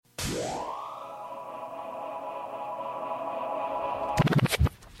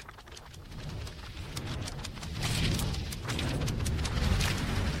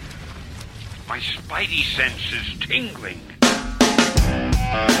My spidey sense is tingling.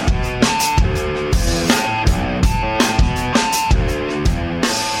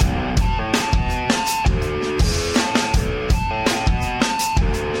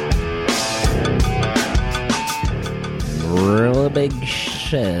 Real big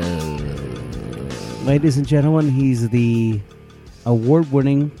show. Ladies and gentlemen, he's the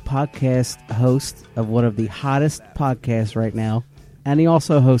award-winning podcast host of one of the hottest podcasts right now, and he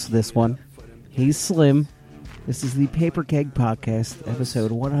also hosts this one. He's Slim. This is the Paper Keg Podcast,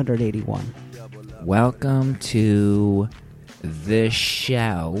 episode 181. Welcome to the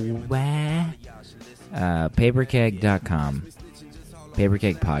show. Paperkeg.com.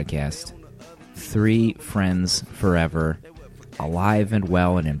 Paperkeg Podcast. 3 friends forever, alive and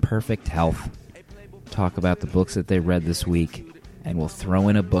well and in perfect health. Talk about the books that they read this week, and we'll throw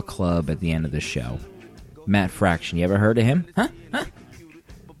in a book club at the end of the show. Matt Fraction, you ever heard of him? Huh?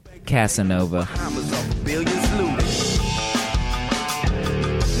 Casanova.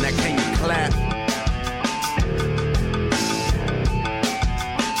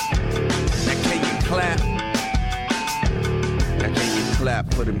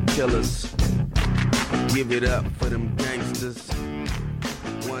 Clap for them killers. Give it up for them gangsters.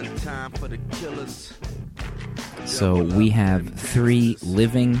 One time for the killers. So we have 3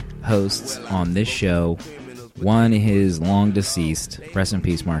 living hosts on this show. One is long deceased. Rest in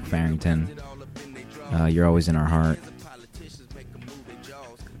peace, Mark Farrington. You're always in our heart.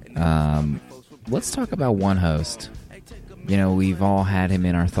 Let's talk about one host. You know, we've all had him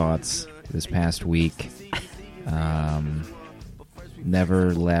in our thoughts this past week.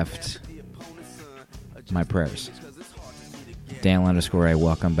 Never left my prayers. Dan_A,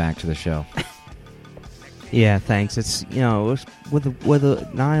 welcome back to the show. Yeah, thanks. It's, you know, with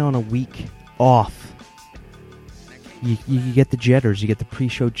an eye on a week off, you get the jitters. You get the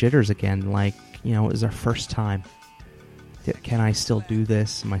pre-show jitters again. Like, you know, it was our first time. Can I still do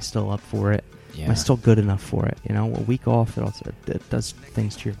this? Am I still up for it? Yeah. Am I still good enough for it? You know, a week off, it does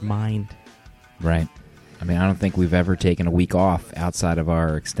things to your mind. Right. I mean, I don't think we've ever taken a week off outside of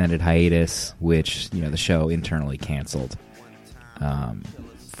our extended hiatus, which, you know, the show internally canceled.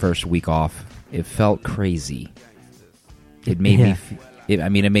 First week off, it felt crazy. It made me.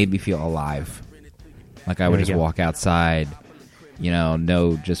 It made me feel alive. Like I would just walk outside, you know,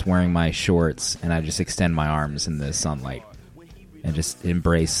 just wearing my shorts, and I just extend my arms in the sunlight and just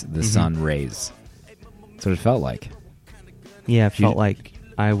embrace the sun rays. That's what it felt like. Yeah, it felt like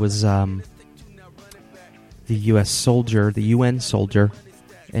I was the U.S. soldier, the UN soldier,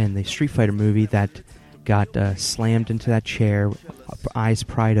 in the Street Fighter movie that got slammed into that chair, eyes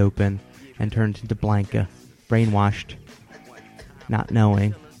pried open, and turned into Blanca, brainwashed, not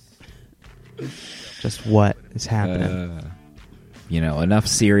knowing just what is happening. You know, enough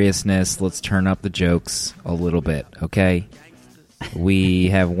seriousness. Let's turn up the jokes a little bit, okay? We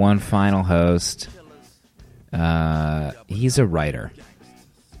have one final host. He's a writer.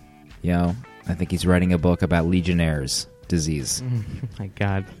 You know, I think he's writing a book about Legionnaire's disease. My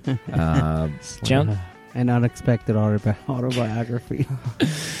God. An unexpected autobiography.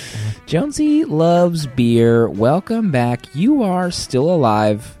 Jonesy loves beer. Welcome back. You are still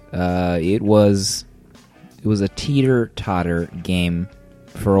alive. It was a teeter-totter game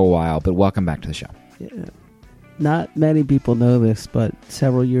for a while, but welcome back to the show. Yeah. Not many people know this, but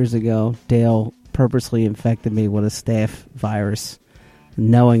several years ago, Dale purposely infected me with a staph virus,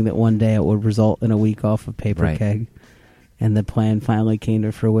 knowing that one day it would result in a week off of Paper Keg. And the plan finally came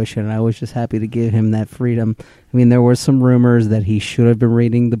to fruition, and I was just happy to give him that freedom. I mean, there were some rumors that he should have been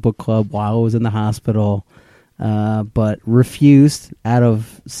reading the book club while I was in the hospital, but refused out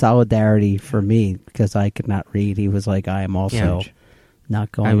of solidarity for me because I could not read. He was like, I am also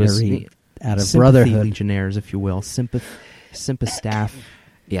not going to read out of brotherhood. Legionnaires, if you will. Sympastaff.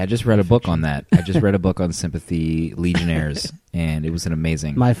 Yeah, I just read a book on that. I just read a book on Sympathy Legionnaires, and it was an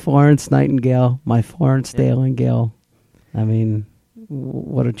amazing... My Florence Nightingale, my Florence Nightingale. I mean,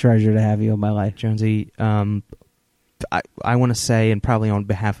 what a treasure to have you in my life. Jonesy, I want to say, and probably on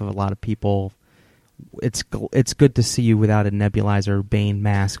behalf of a lot of people, it's good to see you without a nebulizer Bane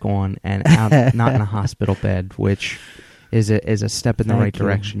mask on and out, not in a hospital bed, which is a step in the right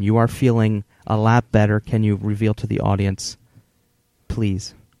direction. You are feeling a lot better. Can you reveal to the audience,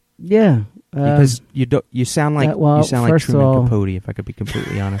 please? Yeah. Because you sound like Truman Capote, if I could be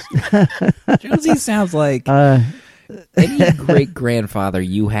completely honest. Jonesy sounds like any great-grandfather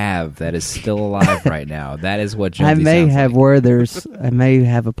you have that is still alive right now. That is what Jonesy sounds like. I may have Werther's. I may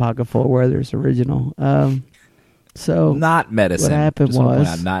have a pocket full of Werther's original. So not medicine. What happened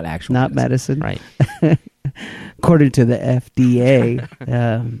was not actual not medicine. Right. According to the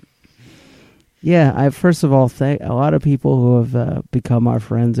FDA. Yeah, first of all thank a lot of people who have become our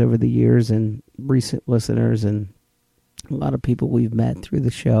friends over the years and recent listeners, and a lot of people we've met through the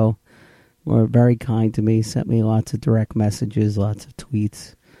show were very kind to me, sent me lots of direct messages, lots of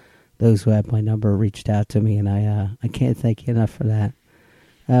tweets. Those who had my number reached out to me, and I can't thank you enough for that.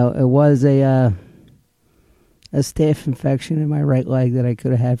 It was a staph infection in my right leg that I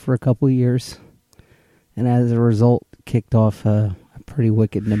could have had for a couple of years, and as a result, kicked off a pretty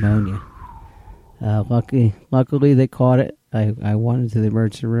wicked pneumonia. Luckily, they caught it. I went into the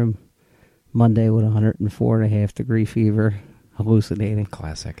emergency room Monday with 104.5 degree fever, hallucinating.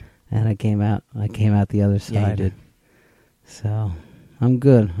 Classic. And I came out the other side. Yeah, you did. So I'm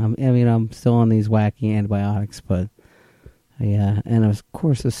good. I'm still on these wacky antibiotics, but and of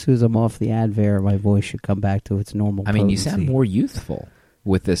course, as soon as I'm off the Advair, my voice should come back to its normal I mean, you potency. sound more youthful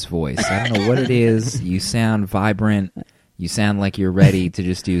with this voice. I don't know what it is. You sound vibrant. You sound like you're ready to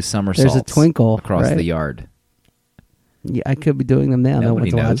just do somersaults. There's a twinkle across right? the yard. Yeah, I could be doing them now.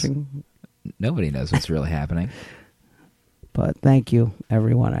 Nobody No one's knows. watching. Nobody knows what's really happening. But thank you,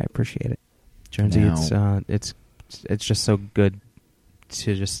 everyone. I appreciate it. Jonesy, Now- it's just so good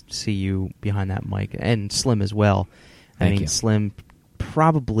to just see you behind that mic, and Slim as well. Thank you. Slim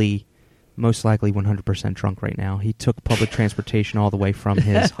probably most likely 100% drunk right now. He took public transportation all the way from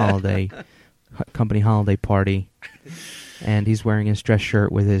his company holiday party, and he's wearing his dress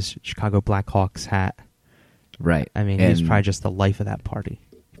shirt with his Chicago Blackhawks hat. Right. I mean, And he's probably just the life of that party.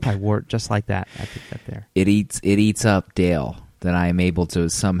 He probably wore it just like that. I think that there. It eats up Dale that I am able to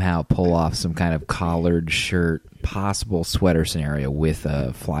somehow pull off some kind of collared shirt, possible sweater scenario with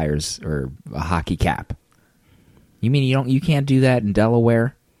a Flyers or a hockey cap. You mean you can't do that in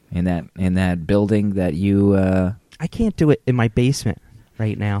Delaware, in that building that you? I can't do it in my basement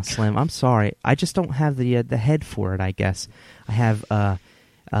right now, Slim. I'm sorry. I just don't have the head for it. I guess I have.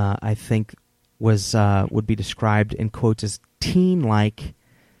 I think would be described in quotes as teen-like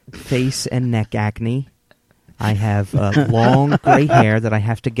face and neck acne. I have long gray hair that I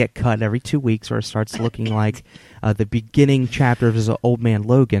have to get cut every 2 weeks, or it starts looking like the beginning chapter of his Old Man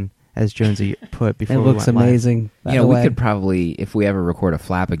Logan, as Jonesy put before. It we looks went live. amazing. by You know, the we way. could probably, if we ever record a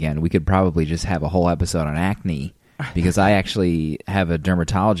flap again, we could probably just have a whole episode on acne, because I actually have a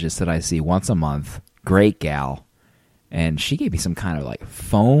dermatologist that I see once a month. Great gal, and she gave me some kind of like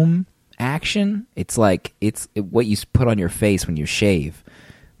foam action. It's like it's what you put on your face when you shave,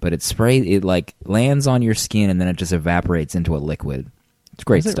 but it like lands on your skin and then it just evaporates into a liquid. It's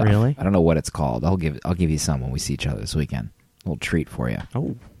great Is it stuff. really? I don't know what it's called. I'll give you some when we see each other this weekend. A little treat for you.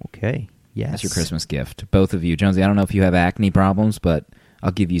 Oh, okay. Yes. That's your Christmas gift. Both of you. Jonesy, I don't know if you have acne problems, but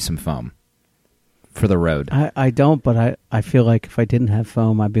I'll give you some foam for the road. I don't, but I feel like if I didn't have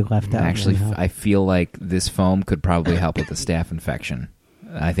foam, I'd be left out. Actually, you know? I feel like this foam could probably help with the staph infection.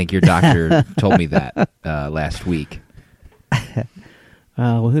 I think your doctor told me that last week.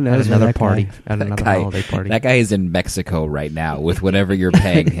 Well, who knows? At another where that party. guy- At another holiday party. That guy is in Mexico right now with whatever you're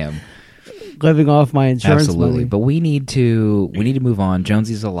paying him. living off my insurance Absolutely. money. But we need to move on.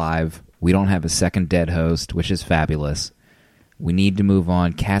 Jonesy's alive. We don't have a second dead host, which is fabulous. We need to move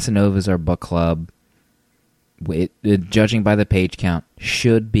on. Casanova's our book club. Judging by the page count,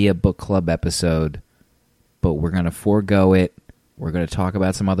 should be a book club episode, but we're going to forego it. We're going to talk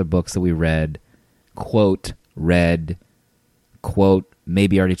about some other books that we read. Quote, read. Quote,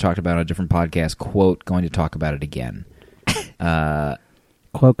 maybe already talked about on a different podcast. Quote, going to talk about it again.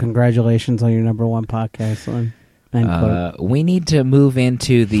 Quote, congratulations on your #1 podcast, Slim. End quote. We need to move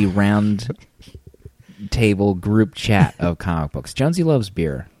into the round table group chat of comic books. Jonesy loves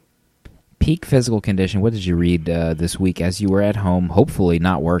beer. Peak physical condition. What did you read this week as you were at home, hopefully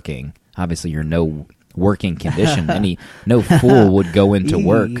not working? Obviously, you're no working condition. No fool would go into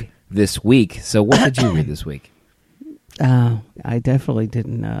work this week. So what did you read this week? I definitely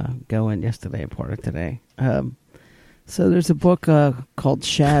didn't go in yesterday and part of today. So there's a book called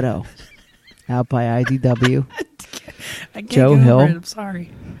Shadow out by IDW. Joe Hill. I'm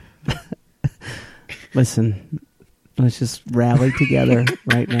sorry. Listen, let's just rally together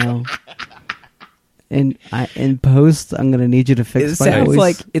right now. And in post, I'm going to need you to fix my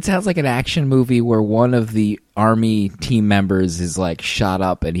voice. It sounds like an action movie where one of the army team members is like shot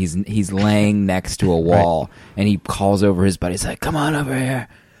up and he's laying next to a wall and he calls over his buddy. He's like, "Come on over here.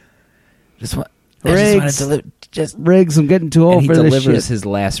 Riggs, I'm getting too old and for he this delivers shit. his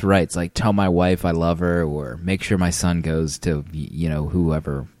last rites, like tell my wife I love her, or make sure my son goes to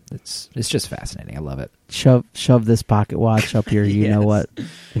whoever. It's just fascinating. I love it. Shove this pocket watch up your you know what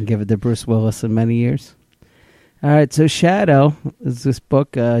and give it to Bruce Willis in many years. All right, so Shadow is this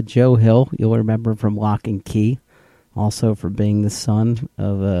book. Joe Hill, you'll remember from Lock and Key, also for being the son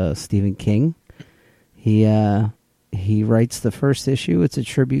of Stephen King. He writes the first issue. It's a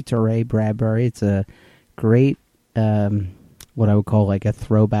tribute to Ray Bradbury. It's a great, what I would call like a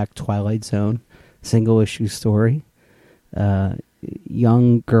throwback Twilight Zone single issue story.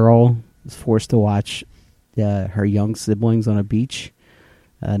 Young girl is forced to watch her young siblings on a beach.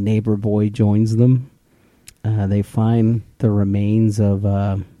 A neighbor boy joins them. They find the remains of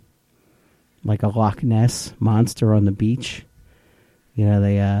like a Loch Ness monster on the beach. You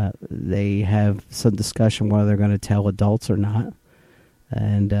know, they have some discussion whether they're going to tell adults or not.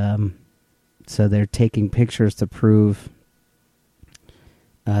 And so they're taking pictures to prove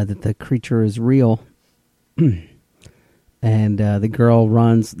that the creature is real. And the girl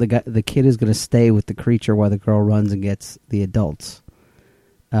runs. The kid is going to stay with the creature while the girl runs and gets the adults.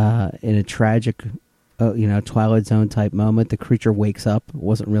 In a tragic, Twilight Zone type moment, the creature wakes up. It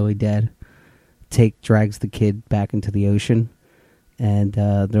wasn't really dead. Drags the kid back into the ocean, and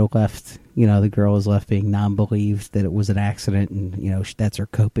they're left. The girl is left being non-believed that it was an accident, and that's her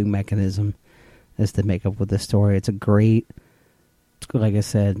coping mechanism, is to make up with the story. It's a great, like I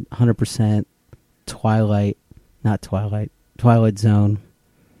said, 100% Twilight Zone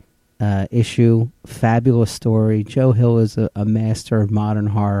issue. Fabulous story. Joe Hill is a master of modern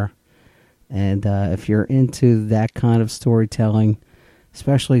horror, and if you're into that kind of storytelling,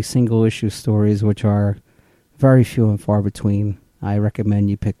 especially single issue stories, which are very few and far between, I recommend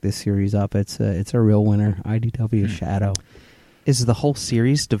you pick this series up. It's a real winner. IDW Shadow. Is the whole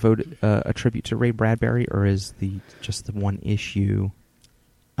series devoted a tribute to Ray Bradbury, or is just the one issue?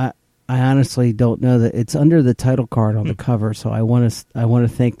 I honestly don't know. That it's under the title card on the cover, so I want to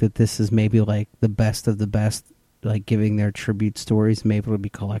think that this is maybe like the best of the best, like giving their tribute stories, maybe to be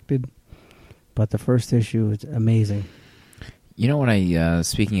collected. But the first issue is amazing. When I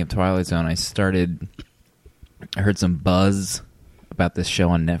speaking of Twilight Zone, I heard some buzz about this show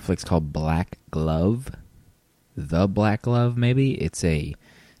on Netflix called Black Glove. The Black Glove, maybe? It's a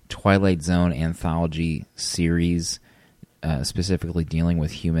Twilight Zone anthology series, specifically dealing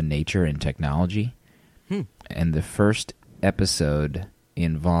with human nature and technology. And the first episode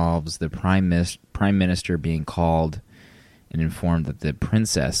involves the Prime Minister being called and informed that the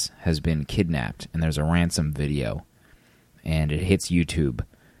princess has been kidnapped, and there's a ransom video, and it hits YouTube.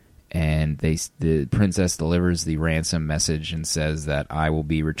 And the princess delivers the ransom message and says that I will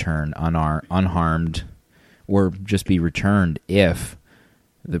be returned unharmed, or just be returned if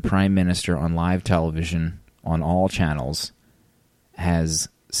the Prime Minister on live television on all channels has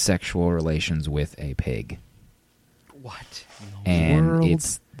sexual relations with a pig. What? And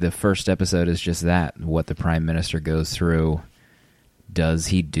it's the first episode is just that, what the Prime Minister goes through. Does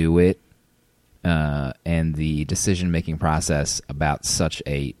he do it? And the decision-making process about such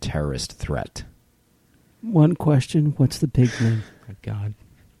a terrorist threat. One question, what's the pig's name? Oh, God.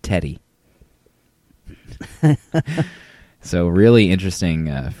 Teddy. So really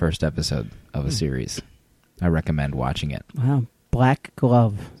interesting first episode of a series. I recommend watching it. Wow. Black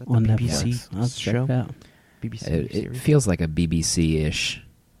Glove on BBC Netflix. I'll check show? it out. BBC It series? feels like a BBC-ish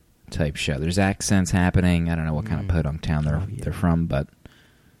type show. There's accents happening. I don't know what kind of podunk town they're from, but...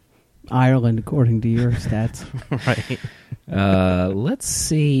 Ireland, according to your stats. Right. Let's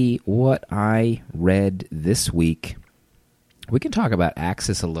see what I read this week. We can talk about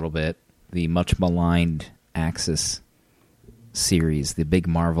Axis a little bit, the much maligned Axis series, the big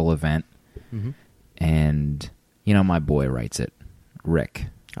Marvel event. Mm-hmm. And, my boy writes it, Rick.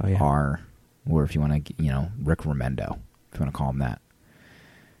 Oh, yeah. Or if you want to, Rick Remendo, if you want to call him that.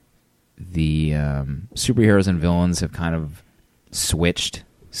 The superheroes and villains have kind of switched.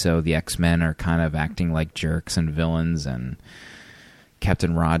 So the X-Men are kind of acting like jerks and villains, and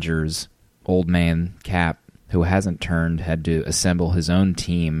Captain Rogers, old man Cap, who hasn't turned, had to assemble his own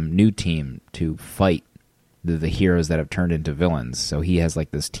new team to fight the heroes that have turned into villains. So he has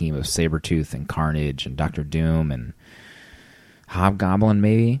like this team of Sabretooth and Carnage and Dr. Doom and Hobgoblin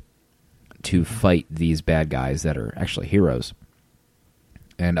maybe to fight these bad guys that are actually heroes.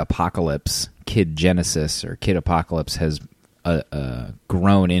 And Apocalypse, Kid Apocalypse has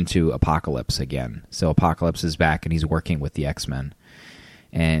grown into Apocalypse again. So Apocalypse is back and he's working with the X-Men.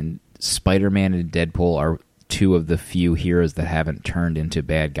 And Spider-Man and Deadpool are two of the few heroes that haven't turned into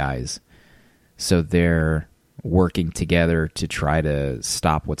bad guys. So they're working together to try to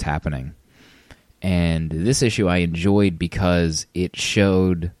stop what's happening. And this issue I enjoyed because it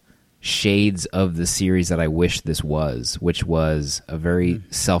showed shades of the series that I wish this was, which was a very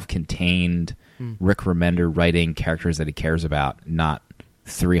self-contained Rick Remender writing characters that he cares about, not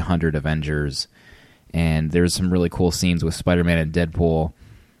 300 Avengers. And there's some really cool scenes with Spider-Man and Deadpool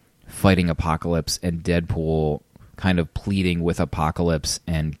fighting Apocalypse, and Deadpool kind of pleading with Apocalypse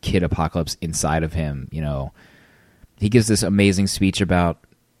and Kid Apocalypse inside of him. You know, he gives this amazing speech about,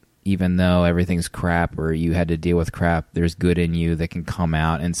 even though everything's crap or you had to deal with crap, there's good in you that can come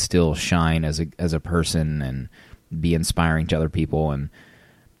out and still shine as a person and be inspiring to other people. And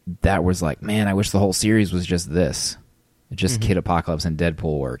that was like, man, I wish the whole series was just this. Just Kid Apocalypse and Deadpool,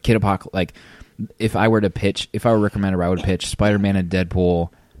 or Kid Apocalypse. Like, if I were Rick Remender, I would pitch Spider-Man and Deadpool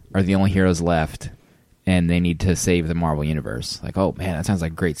are the only heroes left, and they need to save the Marvel Universe. Like, oh man, that sounds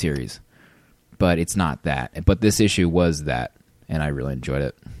like a great series. But it's not that. But this issue was that, and I really enjoyed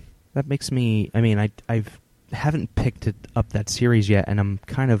it. That makes me... I mean, I haven't picked up that series yet, and I'm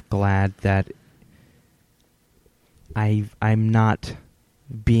kind of glad that I'm not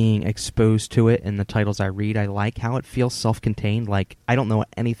being exposed to it in the titles I read. I like how it feels self-contained. Like, I don't know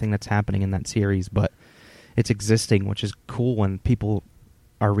anything that's happening in that series, but it's existing, which is cool when people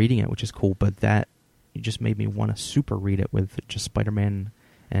are reading it, which is cool. But that, you just made me want to super read it with just Spider-Man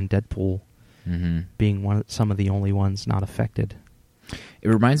and Deadpool being some of the only ones not affected. It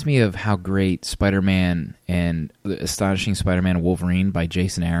reminds me of how great Spider-Man and The Astonishing Spider-Man and Wolverine by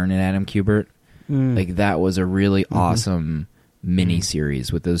Jason Aaron and Adam Kubert. Like, that was a really awesome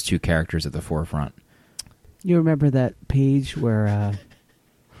mini-series with those two characters at the forefront. You remember that page where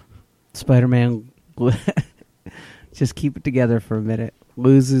Spider-Man, just keep it together for a minute,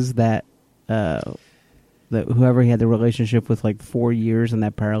 loses that whoever he had the relationship with like 4 years in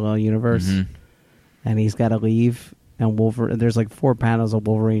that parallel universe, and he's got to leave, and Wolverine, there's like 4 panels of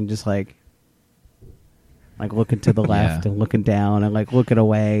Wolverine just like looking to the left and looking down and like looking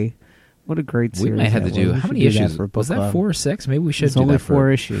away. What a great series. We might have to do... How many issues? Was that 4 or 6? Maybe we should do that. It's only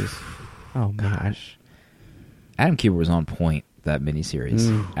 4 issues. Oh, gosh. Adam Kubert was on point, that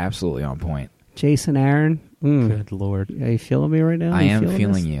miniseries. Absolutely on point. Jason Aaron. Good Lord. Are you feeling me right now? I am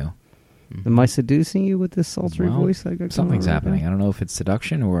feeling you. Am I seducing you with this sultry voice? I got something's happening. I don't know if it's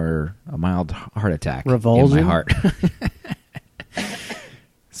seduction or a mild heart attack Revulsion? in my heart.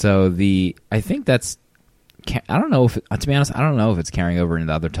 So I think that's... I don't know if, to be honest, I don't know if it's carrying over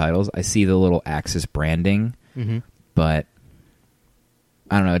into other titles. I see the little Axis branding, but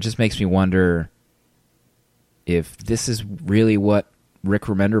I don't know. It just makes me wonder if this is really what Rick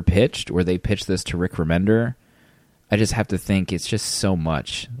Remender pitched, or they pitched this to Rick Remender. I just have to think it's just so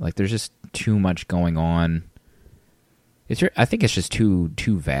much. Like, there's just too much going on. I think it's just too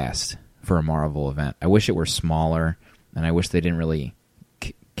vast for a Marvel event. I wish it were smaller, and I wish they didn't really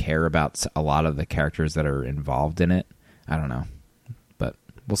care about a lot of the characters that are involved in it. I don't know, but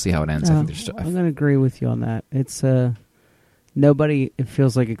we'll see how it ends. I think I'm going to agree with you on that. It's nobody. It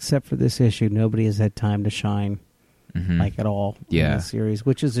feels like, except for this issue, nobody has had time to shine like at all in the series,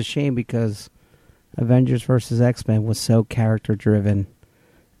 which is a shame because Avengers vs. X-Men was so character driven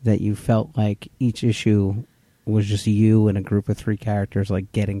that you felt like each issue was just you and a group of 3 characters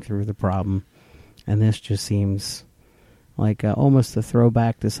like getting through the problem, and this just seems like almost a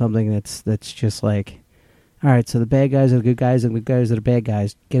throwback to something that's just like, all right, so the bad guys are the good guys and the good guys are the bad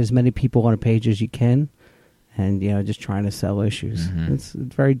guys. Get as many people on a page as you can, and just trying to sell issues. It's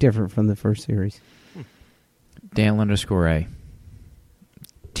very different from the first series. Dale_A,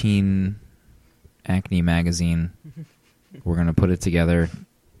 Teen Acne magazine. We're going to put it together.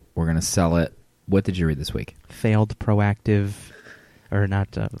 We're going to sell it. What did you read this week? Failed Accutane.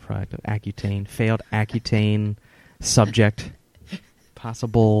 Failed Accutane subject.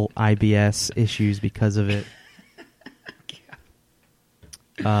 Possible IBS issues because of it.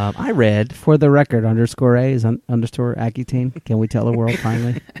 I read... For the record, _A is underscore Accutane. Can we tell the world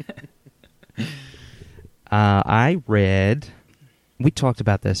finally? I read... We talked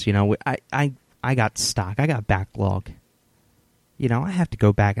about this, I got stock. I got backlog. I have to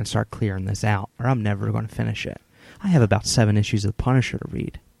go back and start clearing this out, or I'm never going to finish it. I have about 7 issues of The Punisher to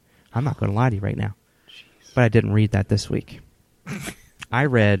read. I'm not going to lie to you right now. Jeez. But I didn't read that this week. I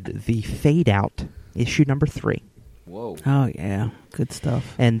read the Fade Out, issue number 3. Whoa. Oh, yeah. Good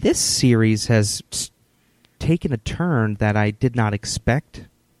stuff. And this series has taken a turn that I did not expect,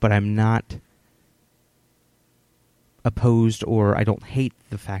 but I'm not opposed, or I don't hate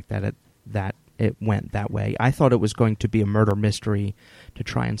the fact that it went that way. I thought it was going to be a murder mystery to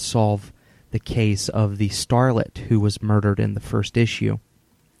try and solve the case of the starlet who was murdered in the first issue.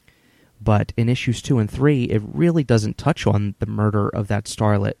 But in issues 2 and 3, it really doesn't touch on the murder of that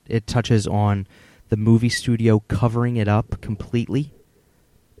starlet. It touches on the movie studio covering it up completely.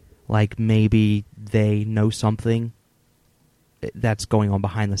 Like maybe they know something that's going on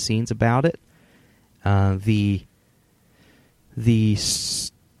behind the scenes about it. The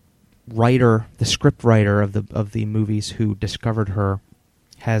script writer of the movies who discovered her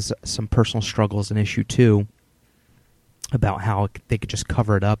has some personal struggles in issue 2, about how they could just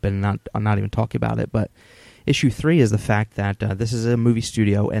cover it up and not even talk about it. But issue 3 is the fact that this is a movie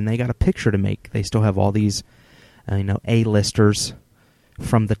studio and they got a picture to make. They still have all these, A-listers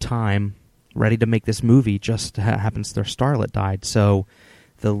from the time ready to make this movie. Just happens their starlet died, so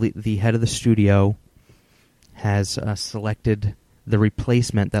the head of the studio has selected the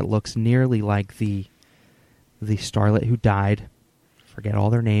replacement that looks nearly like the starlet who died. Forget all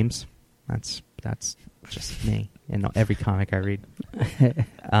their names. That's just me in every comic I read.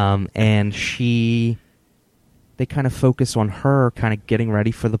 And they kind of focus on her kind of getting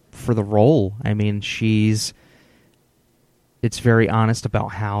ready for the role. I mean, it's very honest about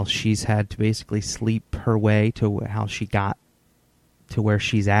how she's had to basically sleep her way to how she got to where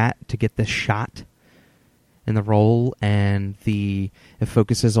she's at to get this shot in the role, and it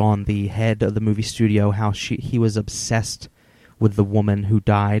focuses on the head of the movie studio, how he was obsessed with the woman who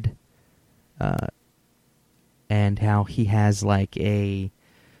died, and how he has like a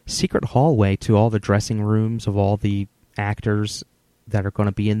secret hallway to all the dressing rooms of all the actors that are going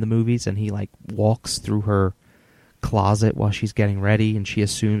to be in the movies, and he like walks through her closet while she's getting ready, and she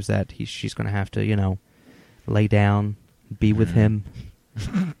assumes that she's going to have to, lay down, be with him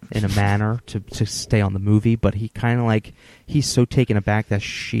in a manner to stay on the movie, but he kind of like, he's so taken aback that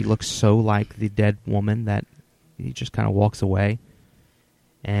she looks so like the dead woman that he just kind of walks away.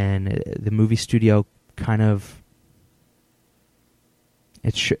 And the movie studio kind of,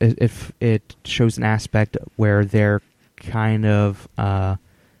 it shows an aspect where they're kind of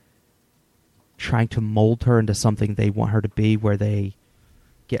trying to mold her into something they want her to be, where they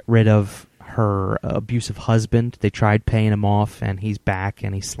get rid of her abusive husband. They tried paying him off, and he's back,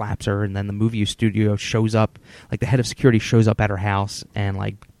 and he slaps her, and then the movie studio shows up, like the head of security shows up at her house, and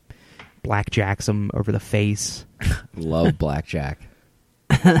like blackjacks him over the face. Love blackjack.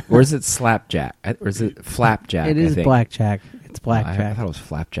 Or is it slapjack? Or is it flapjack? It is blackjack. It's blackjack. I thought it was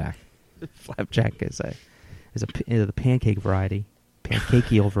flapjack. Flapjack is the pancake variety,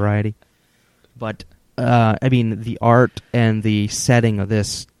 pancake-eel variety. But I mean, the art and the setting of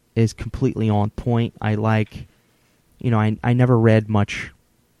this is completely on point. I like, I never read much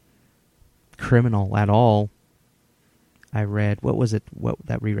criminal at all. I read, what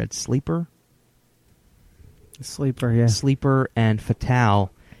that reread? Sleeper, yeah. Sleeper and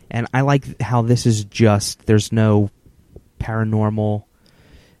Fatale. And I like how this is just, there's no paranormal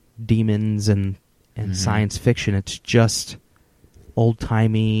demons and science fiction. It's just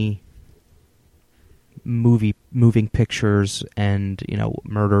old-timey moving pictures and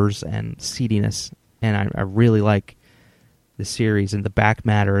murders and seediness, and I really like the series. And the back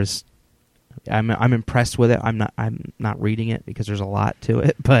matter is, I'm impressed with it. I'm not reading it because there's a lot to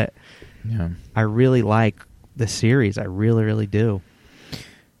it, but yeah, I really like the series. I really, really do.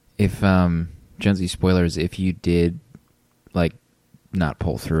 If Jonesy, spoilers, if you did like not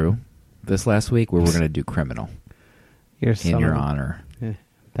pull through this last week, we were going to do criminal in your honor. Yeah.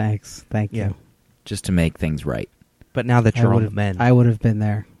 Thanks, thank you. Just to make things right. But now that you're on the mend, I would have been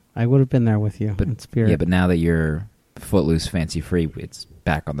there. I would have been there with you. But in spirit. Yeah, but now that you're footloose, fancy free, it's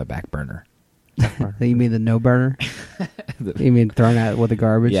back on the back burner. You mean the no burner? You mean thrown out with the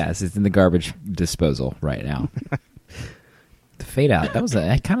garbage? Yes, it's in the garbage disposal right now. The Fade Out,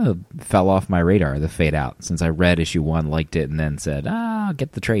 that kind of fell off my radar, the Fade Out, since I read issue 1, liked it, and then said, I'll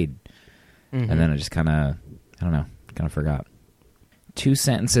get the trade. Mm-hmm. And then I just kind of forgot. 2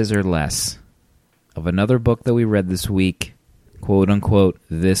 sentences or less of another book that we read this week, quote unquote,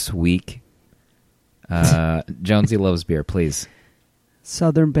 this week. Jonesy Loves Beer, please.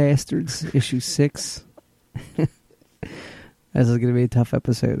 Southern Bastards, issue 6. This is going to be a tough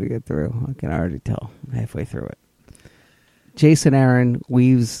episode to get through. I can already tell. I'm halfway through it. Jason Aaron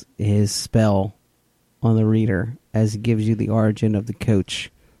weaves his spell on the reader as he gives you the origin of the coach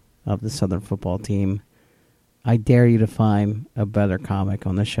of the Southern football team. I dare you to find a better comic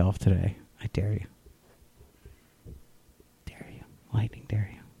on the shelf today. I dare you. Dare you. Lightning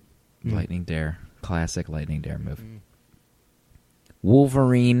dare you. Lightning dare. Classic lightning dare move.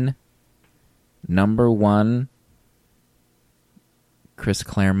 Wolverine #1. Chris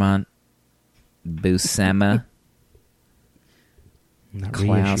Claremont. Buscema.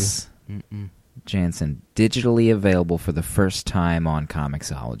 Klaus Janson. Digitally available for the first time on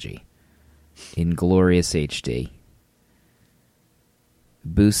Comixology. In glorious HD.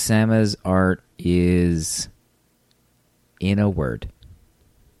 Buscema's art is, in a word,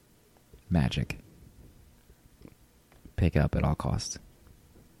 magic. Pick up at all costs.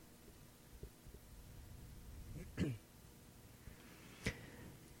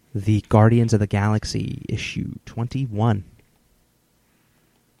 The Guardians of the Galaxy, issue 21.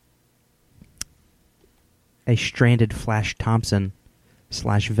 a stranded Flash Thompson /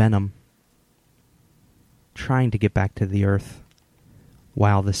 Venom trying to get back to the Earth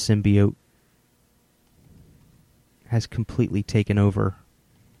while the symbiote has completely taken over.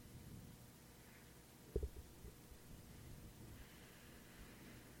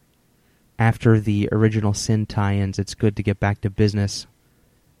 After the original Sin tie-ins, it's good to get back to business.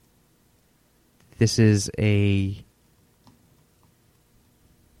 This is a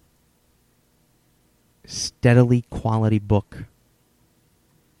steadily quality book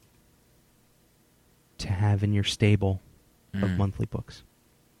to have in your stable of monthly books.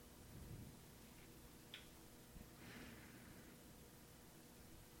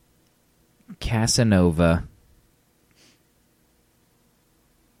 Casanova,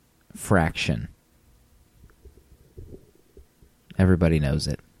 Fraction. Everybody knows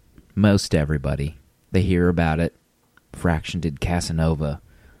it. Most everybody. They hear about it. Fraction did Casanova.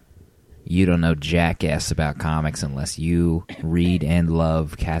 You don't know jackass about comics unless you read and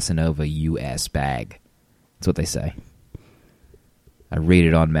love Casanova, you ass bag. That's what they say. I read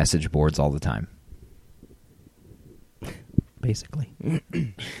it on message boards all the time. Basically.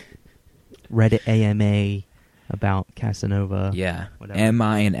 Reddit AMA about Casanova. Yeah. Whatever. Am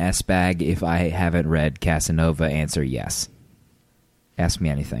I an S bag if I haven't read Casanova? Answer yes. Ask me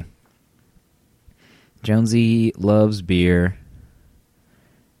anything. Jonesy loves beer.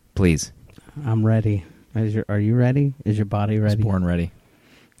 Please. I'm ready. Are you ready? Is your body ready? I was born ready.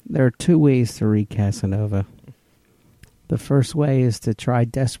 There are two ways to read Casanova. The first way is to try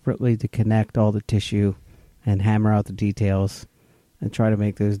desperately to connect all the tissue and hammer out the details and try to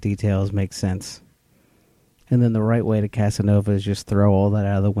make those details make sense. And then the right way to Casanova is just throw all that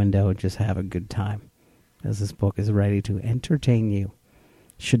out of the window and just have a good time, as this book is ready to entertain you.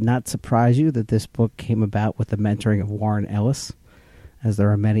 Should not surprise you that this book came about with the mentoring of Warren Ellis, as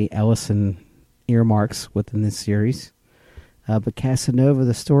there are many Ellison earmarks within this series. But Casanova,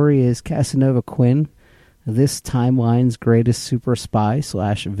 the story is Casanova Quinn, this timeline's greatest super spy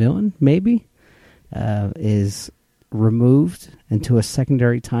 / villain, maybe, is removed into a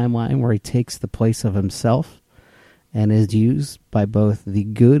secondary timeline where he takes the place of himself and is used by both the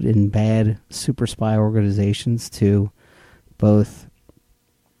good and bad super spy organizations to both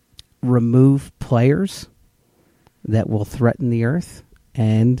remove players that will threaten the Earth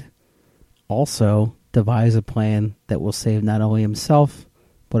and also devise a plan that will save not only himself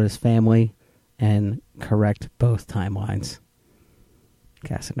but his family and correct both timelines.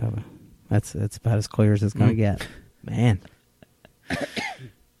 Casanova. That's about as clear as it's going to get. Man.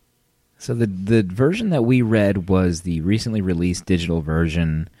 So the version that we read was the recently released digital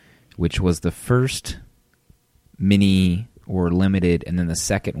version, which was the first mini or limited, and then the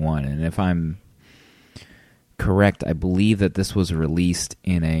second one. And if I'm correct, I believe that this was released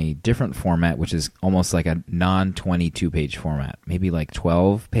in a different format, which is almost like a non-22-page format. Maybe like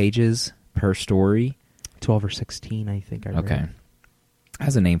 12 pages per story. 12 or 16, I think. I read. Okay. It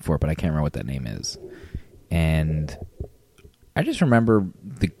has a name for it, but I can't remember what that name is. And I just remember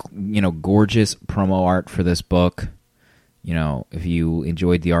the gorgeous promo art for this book. You know, if you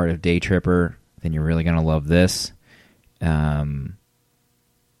enjoyed The Art of Day Tripper, then you're really going to love this.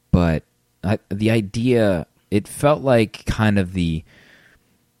 But the idea, it felt like kind of the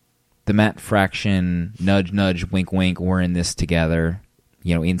Matt Fraction, nudge, nudge, wink, wink, we're in this together,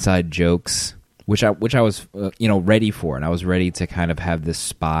 inside jokes, which I was, ready for. And I was ready to kind of have this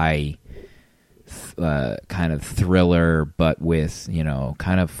spy kind of thriller, but with,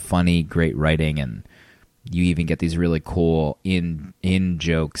 kind of funny, great writing. And you even get these really cool in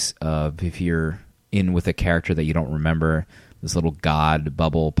jokes of if you're in with a character that you don't remember, this little God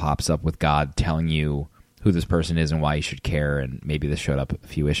bubble pops up with God telling you who this person is and why you should care, and maybe this showed up a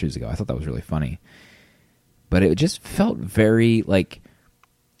few issues ago. I thought that was really funny. But it just felt very like,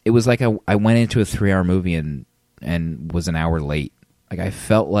 it was like I went into a 3-hour movie and was an hour late. Like, I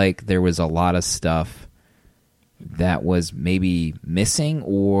felt like there was a lot of stuff that was maybe missing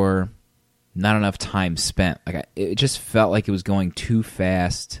or not enough time spent. Like, it just felt like it was going too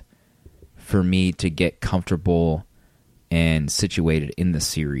fast for me to get comfortable and situated in the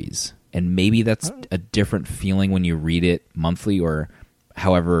series. And maybe that's a different feeling when you read it monthly or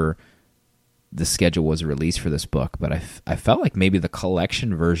however the schedule was released for this book. But I felt like maybe the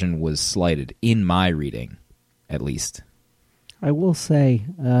collection version was slighted in my reading, at least. I will say,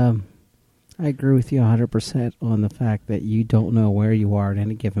 I agree with you 100% on the fact that you don't know where you are at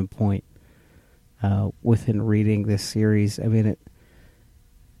any given point within reading this series. I mean,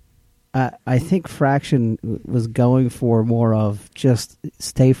 I think Fraction was going for more of just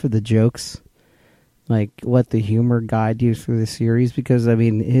stay for the jokes. Like, let the humor guide you through the series, because I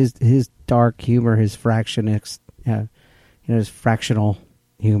mean, his dark humor, his his fractional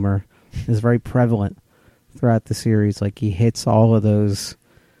humor is very prevalent throughout the series. Like, he hits all of those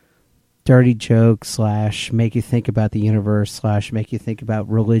dirty jokes / make you think about the universe / make you think about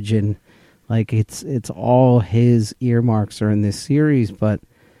religion. Like, it's all his earmarks are in this series, but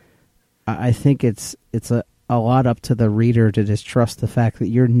I think it's a lot up to the reader to just trust the fact that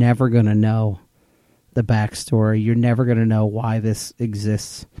you're never going to know the backstory. You're never going to know why this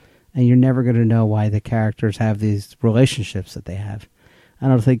exists, and you're never going to know why the characters have these relationships that they have. I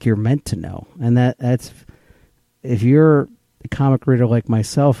don't think you're meant to know, and that's if you're a comic reader like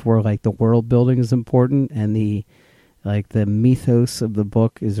myself, where like the world building is important and the mythos of the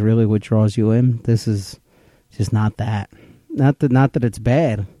book is really what draws you in. This is just not that. Not that it's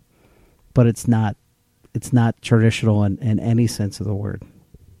bad, but it's not traditional in any sense of the word.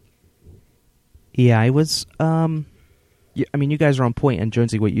 Yeah, I was. I mean, you guys are on point, and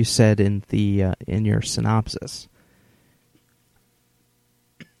Jonesy, what you said in the in your synopsis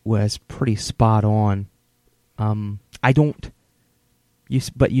was pretty spot on.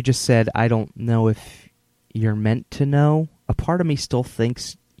 But you just said, I don't know if you're meant to know. A part of me still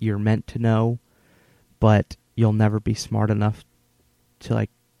thinks you're meant to know, but you'll never be smart enough to like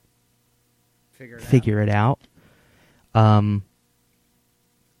figure it out.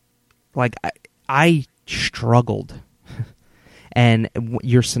 Like I struggled, and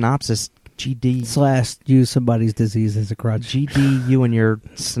your synopsis, GD / use somebody's disease as a crutch. GD, you and your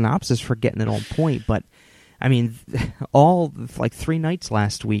synopsis for getting it on point, but I mean, all like 3 nights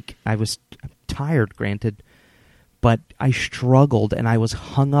last week, I was tired, granted, but I struggled, and I was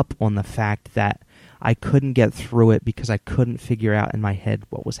hung up on the fact that I couldn't get through it because I couldn't figure out in my head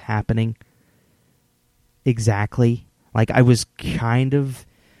what was happening exactly. Like, I was kind of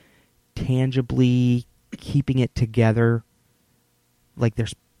tangibly keeping it together. Like,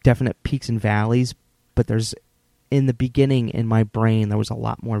 there's definite peaks and valleys, but there's, in the beginning in my brain, there was a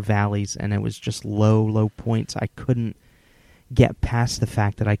lot more valleys, and it was just low points. I couldn't get past the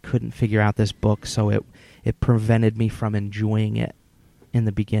fact that I couldn't figure out this book, so it prevented me from enjoying it in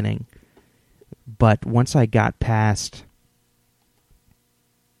the beginning. But once I got past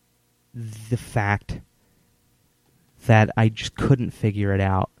the fact that I just couldn't figure it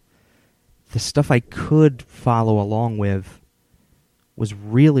out, the stuff I could follow along with was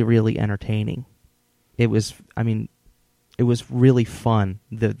really, really entertaining. It was really fun.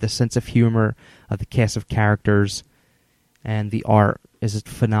 The sense of humor of the cast of characters and the art is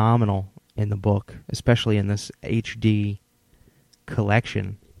phenomenal in the book, especially in this HD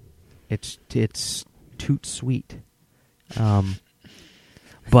collection. It's toot sweet.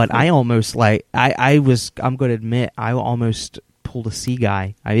 But I almost I'm going to admit, I almost pulled a Sea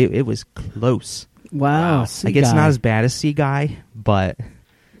Guy. It was close. Wow. Like, it's not as bad as Sea Guy, but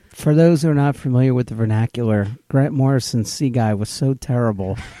for those who are not familiar with the vernacular, Grant Morrison's Sea Guy was so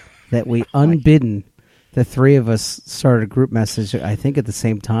terrible that we, unbidden, the three of us started a group message, I think at the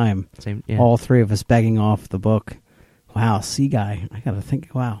same time. All three of us begging off the book. Wow, Sea Guy. I got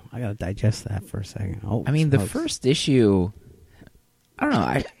to digest that for a second. Oh, I mean, the first issue, I don't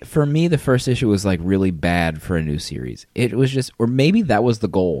know. For me, the first issue was like really bad for a new series. It was just, or maybe that was the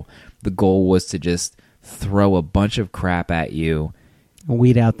goal. The goal was to just throw a bunch of crap at you.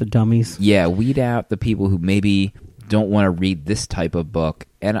 Weed out the dummies. Yeah, weed out the people who maybe don't want to read this type of book.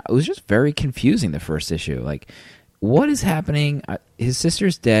 And it was just very confusing, the first issue. Like, what is happening? His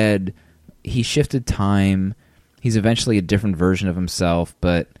sister's dead. He shifted time. He's eventually a different version of himself.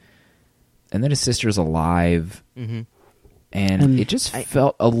 And then his sister's alive. Mm-hmm. And it just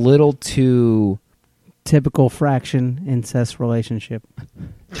felt a little too typical Fraction incest relationship.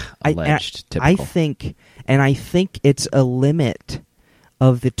 Alleged typical. I think it's a limit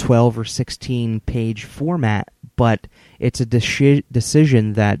of the 12 or 16 page format, but it's a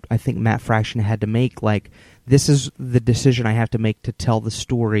decision that I think Matt Fraction had to make. Like, this is the decision I have to make to tell the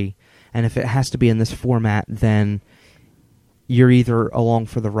story, and if it has to be in this format, then you're either along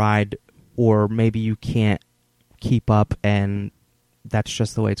for the ride, or maybe you can't keep up, and that's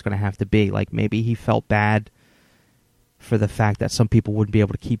just the way it's going to have to be. Like, maybe he felt bad for the fact that some people wouldn't be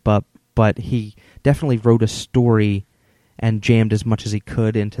able to keep up, but he definitely wrote a story and jammed as much as he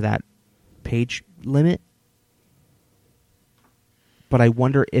could into that page limit. But I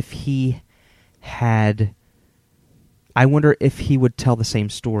wonder if he would tell the same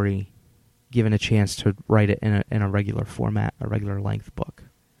story given a chance to write it in a regular format, a regular length book.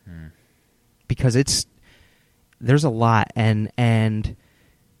 Because there's a lot, and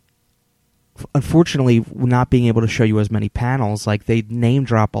unfortunately, not being able to show you as many panels, like, they name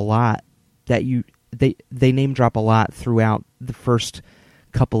drop a lot that they name drop a lot throughout the first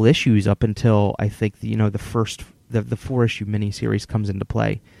couple issues up until I think the 4-issue miniseries comes into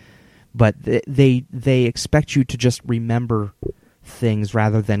play. But they expect you to just remember things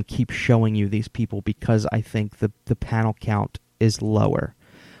rather than keep showing you these people, because I think the panel count is lower.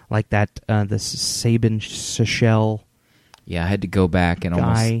 Like that, the Sabin Shechel. Yeah, I had to go back and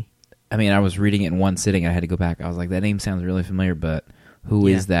guy. I mean, I was reading it in one sitting. I had to go back. I was like, that name sounds really familiar, but who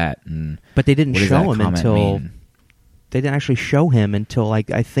is that? And but they didn't show him until mean? They didn't actually show him until,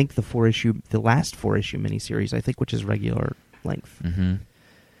 like, I think the last 4-issue miniseries, I think, which is regular length. Mm-hmm.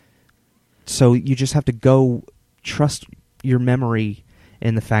 So you just have to trust your memory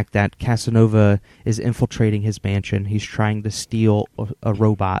in the fact that Casanova is infiltrating his mansion. He's trying to steal a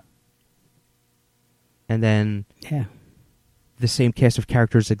robot. And then the same cast of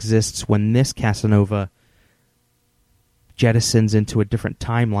characters exists when this Casanova jettisons into a different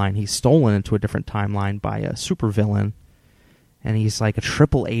timeline. He's stolen into a different timeline by a supervillain. And he's like a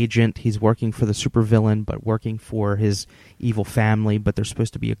triple agent. He's working for the supervillain, but working for his evil family, but they're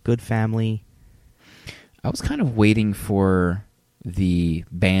supposed to be a good family. I was kind of waiting for the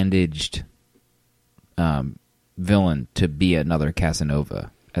bandaged villain to be another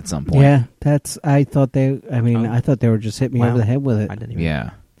Casanova at some point. Yeah, I thought they were just hitting me over the head with it. I didn't even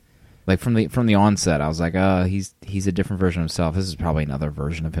Yeah. Like from the onset, I was like, he's a different version of himself. This is probably another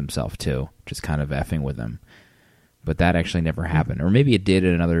version of himself too, just kind of effing with him. But that actually never happened, or maybe it did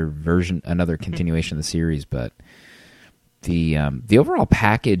in another continuation of the series. But the overall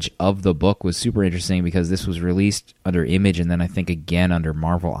package of the book was super interesting because this was released under Image, and then I think again under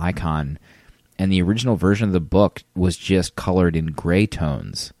Marvel Icon. And the original version of the book was just colored in gray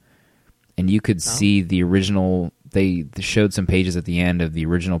tones, and you could see the original. They showed some pages at the end of the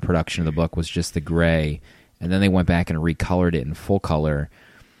original production of the book was just the gray, and then they went back and recolored it in full color.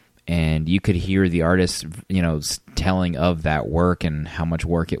 And you could hear the artist, telling of that work and how much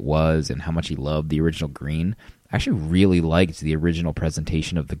work it was and how much he loved the original green. I actually really liked the original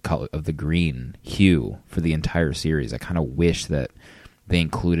presentation of the color of the green hue for the entire series. I kind of wish that they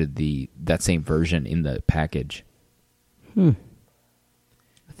included that same version in the package. I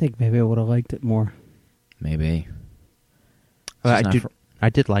think maybe I would have liked it more. Maybe. I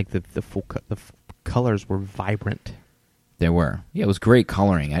did like the colors were vibrant. They were. Yeah, it was great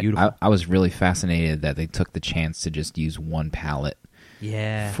coloring. Beautiful. I was really fascinated that they took the chance to just use one palette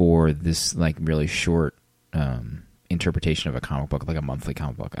for this like really short interpretation of a comic book, like a monthly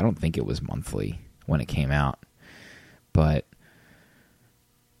comic book. I don't think it was monthly when it came out, but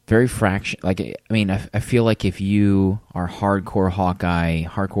very fraction. Like, I mean, I feel like if you are hardcore Hawkeye,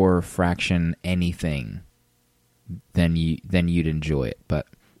 hardcore Fraction, anything, then you'd enjoy it. But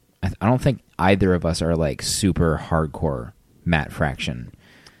I don't think either of us are like super hardcore Matt Fraction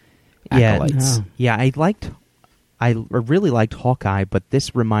acolytes. Yeah, I really liked Hawkeye, but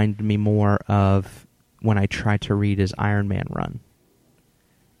this reminded me more of when I tried to read his Iron Man run,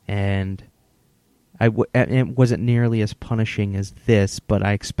 and it wasn't nearly as punishing as this. But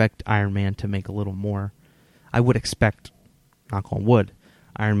I expect Iron Man to make a little more. I would expect, knock on wood,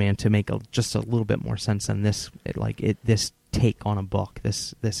 Iron Man to make just a little bit more sense than this. This take on a book,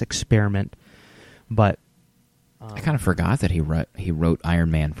 this experiment. But I kind of forgot that he wrote Iron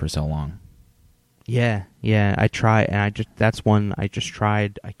Man for so long. Yeah, I tried, and that's one I just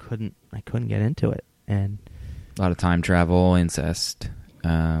tried. I couldn't get into it, and a lot of time travel, incest,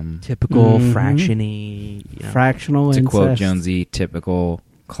 typical fractiony, fractional incest. To quote Jonesy, typical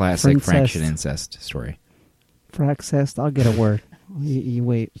classic fraction incest story. Fraxest, I'll get a word. You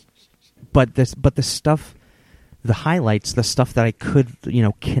wait. But the stuff, the highlights, the stuff that I could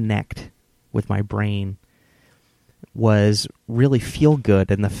connect with my brain was really feel good,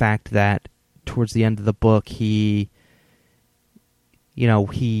 and the fact that towards the end of the book he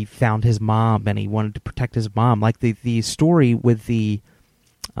found his mom and he wanted to protect his mom, like the story with the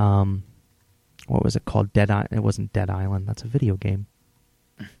what was it called? It wasn't Dead Island, that's a video game.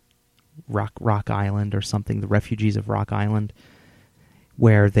 Rock Island or something, the refugees of Rock Island,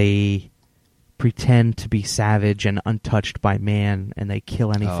 where they pretend to be savage and untouched by man, and they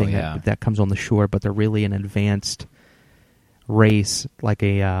kill anything that comes on the shore, but they're really an advanced race, like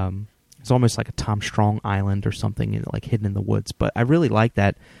it's almost like a Tom Strong Island or something, like hidden in the woods. But I really like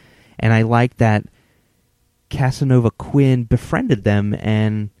that, and I like that Casanova Quinn befriended them,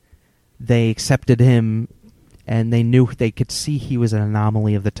 and they accepted him, and they could see he was an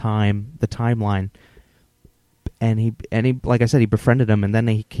anomaly of the timeline. And he, like I said, he befriended him, and then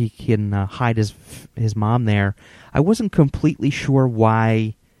he can hide his mom there. I wasn't completely sure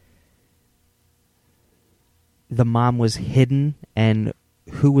why the mom was hidden and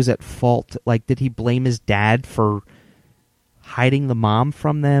who was at fault. Like, did he blame his dad for hiding the mom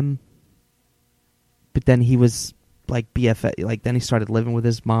from them? But then he was like BFF. Like, then he started living with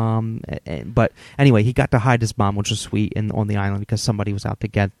his mom. But anyway, he got to hide his mom, which was sweet, on the island because somebody was out to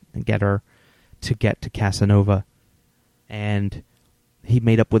get her to get to Casanova. And he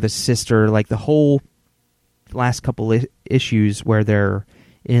made up with his sister. Like, the whole last couple issues where they're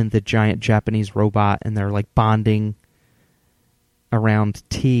in the giant Japanese robot and they're like bonding around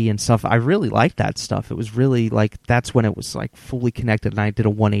tea and stuff. I really liked that stuff. It was really like, that's when it was like fully connected, and I did a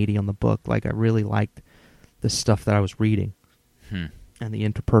 180 on the book. Like, I really liked the stuff that I was reading and the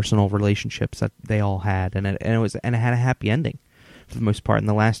interpersonal relationships that they all had, and it had a happy ending for the most part. And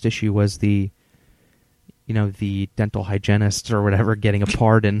the last issue was the dental hygienist or whatever getting a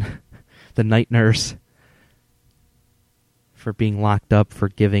pardon, the night nurse, for being locked up for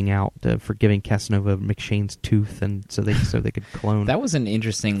giving Casanova McShane's tooth, and so they could clone. That was an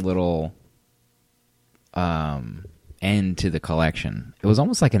interesting little end to the collection. It was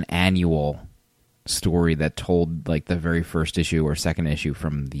almost like an annual story that told like the very first issue or second issue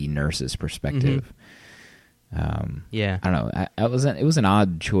from the nurse's perspective. Yeah, I don't know. It was an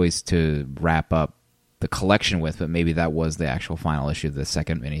odd choice to wrap up the collection with, but maybe that was the actual final issue of the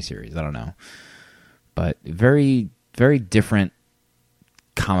second miniseries. I don't know, but very, very different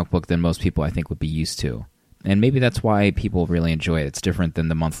comic book than most people I think would be used to, and maybe that's why people really enjoy it. It's different than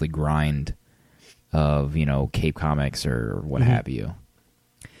the monthly grind of Cape Comics or what have you.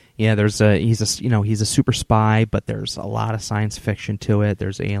 Yeah, he's a super spy, but there's a lot of science fiction to it.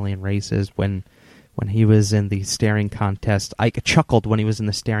 There's alien races. When he was in the staring contest, I chuckled when he was in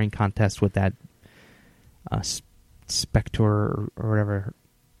the staring contest with that Spectre or whatever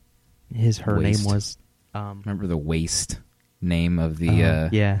her Waste. name was. Remember the Waste name of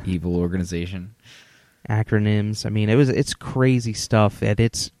the evil organization? Acronyms. I mean, it's crazy stuff, and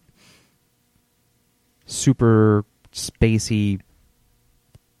it's super spacey,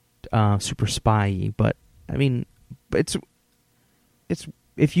 super spy-y. But I mean, it's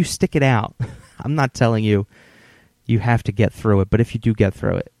if you stick it out, I'm not telling you have to get through it, but if you do get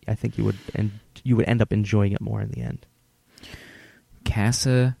through it, I think you would end up enjoying it more in the end.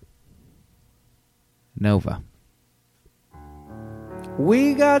 Casanova.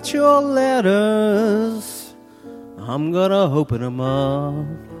 We got your letters. I'm gonna open them up.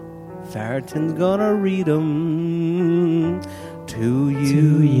 Farrington's gonna read them to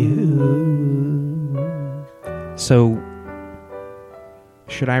you. So,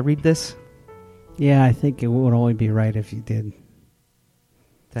 should I read this? Yeah, I think it would only be right if you did.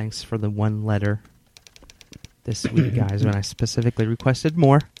 Thanks for the one letter this week, guys, when I specifically requested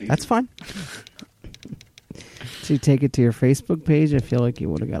more. That's fine. So you take it to your Facebook page? I feel like you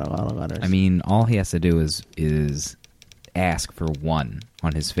would have got a lot of letters. I mean, all he has to do is ask for one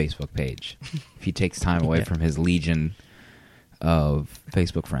on his Facebook page. If he takes time away from his legion of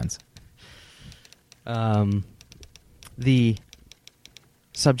Facebook friends. The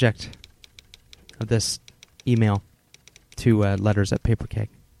subject of this email to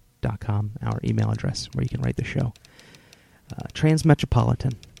letters@paperkeg.com, our email address where you can write the show.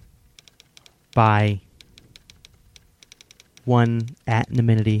 Transmetropolitan by one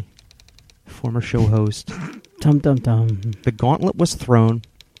 @Naminity, former show host. Tum tum tum. The gauntlet was thrown.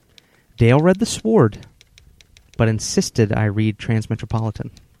 Dale read the sword, but insisted I read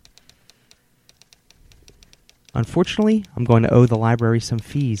Transmetropolitan. Unfortunately, I'm going to owe the library some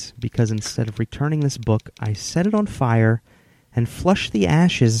fees because instead of returning this book, I set it on fire and flushed the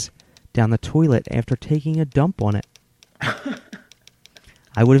ashes down the toilet after taking a dump on it.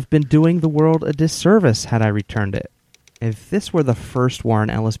 I would have been doing the world a disservice had I returned it. If this were the first Warren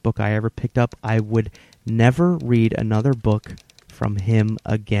Ellis book I ever picked up, I would never read another book from him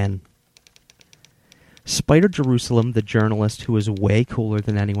again. Spider Jerusalem, the journalist who is way cooler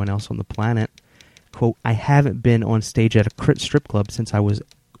than anyone else on the planet, quote, I haven't been on stage at a strip club since I was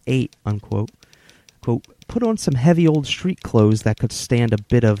 8, unquote. Quote, put on some heavy old street clothes that could stand a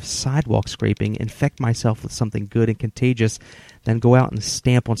bit of sidewalk scraping, infect myself with something good and contagious, then go out and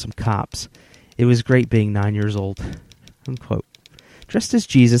stamp on some cops. It was great being 9 years old, unquote. Dressed as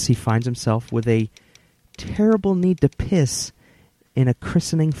Jesus, he finds himself with a terrible need to piss in a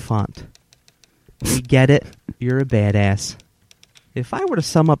christening font. We get it. You're a badass. If I were to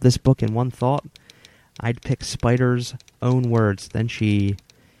sum up this book in one thought, I'd pick Spider's own words. Then she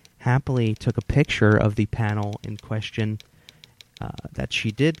happily took a picture of the panel in question that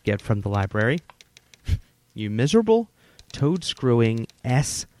she did get from the library. You miserable, toad-screwing,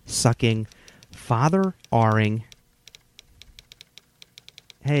 S-sucking, father-arring...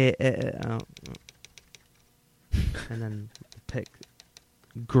 Hey, and then pick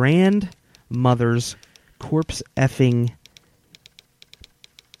grandmother's corpse effing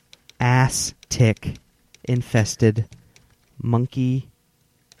ass tick infested monkey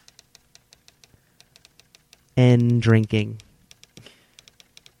and drinking.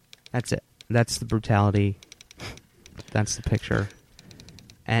 That's it. That's the brutality. That's the picture.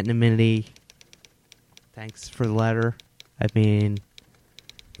 Anonymity. Thanks for the letter. I mean,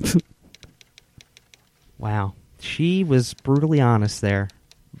 wow. She was brutally honest there.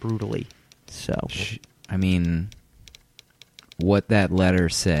 Brutally. So. I mean, what that letter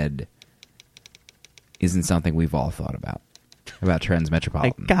said isn't something we've all thought about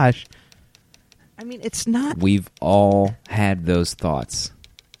Transmetropolitan. My gosh. I mean, it's not. We've all had those thoughts.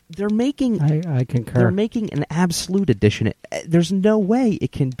 They're making. I concur. They're making an absolute edition. There's no way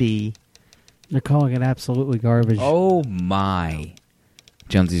it can be. They're calling it absolutely garbage. Oh my!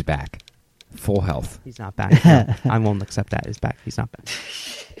 Jonesy's back, full health. He's not back. No, I won't accept that. He's back. He's not back.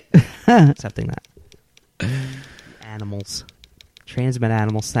 Accepting that. Animals, transmet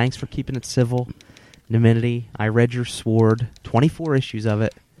animals. Thanks for keeping it civil. Anonymity. I read your sword. 24 issues of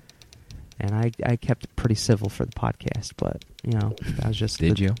it. And I kept it pretty civil for the podcast, but, you know, that was just...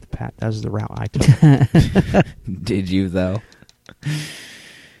 Did you? That was the route I took. Did you, though?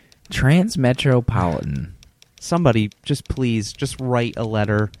 Transmetropolitan. Somebody, just please, just write a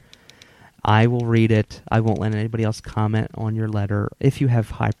letter. I will read it. I won't let anybody else comment on your letter, if you have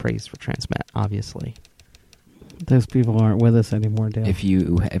high praise for Transmet, obviously. Those people aren't with us anymore, Dale. If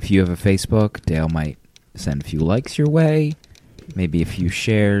you have a Facebook, Dale might send a few likes your way. Maybe a few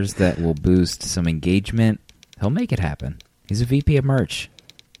shares that will boost some engagement. He'll make it happen. He's a VP of merch.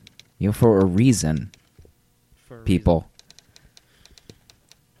 You know, for a reason. People.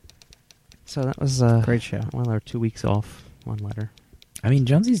 So that was a great show. Well, there were 2 weeks off. One letter. I mean,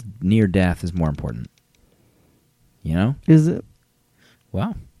 Jonesy's near death is more important. You know? Is it?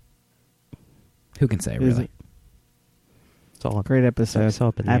 Well, who can say, Is really? it? It's all Great episode. It's all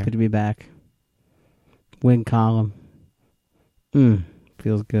up in the Happy air. to be back. Win column.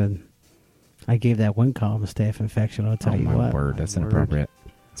 Feels good. I gave that win column a staph infection, I'll tell Oh, you my what. word. That's inappropriate.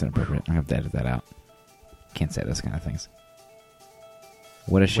 It's inappropriate. I have to edit that out. Can't say those kind of things.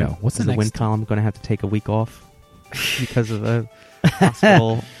 What a show. What's the Is next? win column going to have to take a week off because of a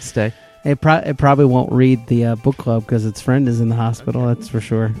hospital stay? It probably won't read the book club because its friend is in the hospital, that's for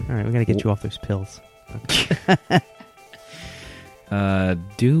sure. All right, we got to get you off those pills.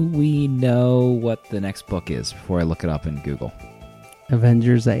 Do we know what the next book is before I look it up in Google?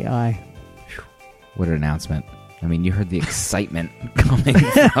 Avengers AI. What an announcement. I mean, you heard the excitement coming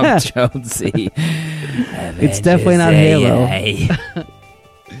from Jonesy. It's definitely not Halo.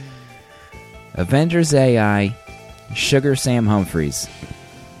 Avengers AI, Sugar Sam Humphries.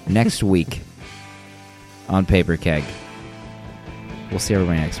 Next week on Paper Keg. We'll see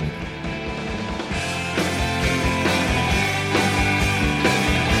everybody next week.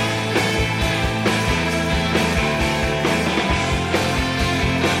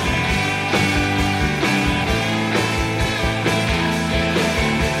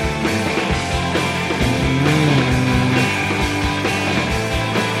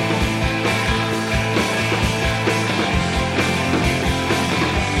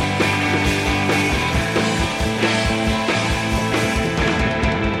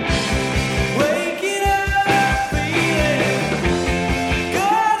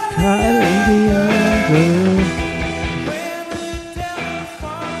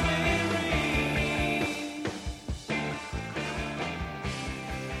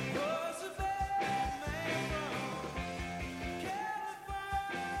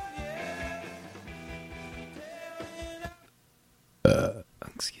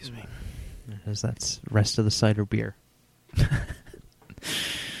 Excuse me. That's rest of the cider beer.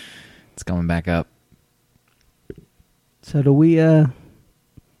 It's coming back up. So do we I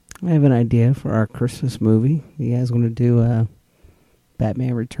have an idea for our Christmas movie. You guys want to do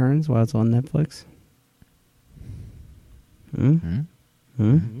Batman Returns while it's on Netflix? I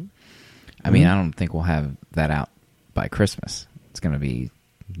mean, I don't think we'll have that out by Christmas. It's going to be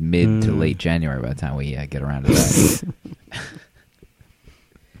mid to late January by the time we get around to that.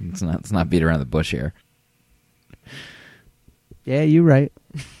 Let's not beat around the bush here. Yeah, you're right.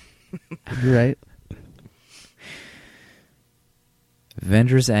 You're right.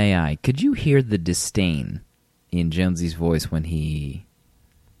 Avengers AI. Could you hear the disdain in Jonesy's voice when he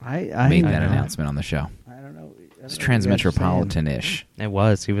made that announcement on the show? I don't know. It's Transmetropolitan-ish. It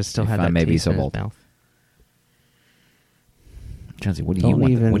was. He was still If had I that may be taste so in his bold. mouth. Jonesy, what do you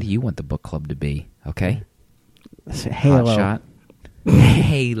want? What do you want the book club to be? Okay, Halo. Hot shot.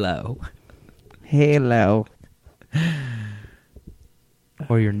 Halo. Halo.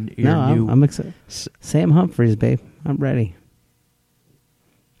 Or your No, new... I'm excited. Sam Humphries, babe. I'm ready.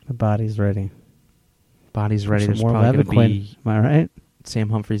 My body's ready. Body's ready. Some There's more probably going to Levaquin. be... Am I right? Sam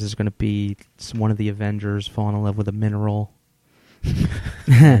Humphries is going to be one of the Avengers falling in love with a mineral.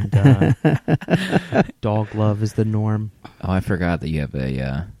 And dog love is the norm. Oh, I forgot that you have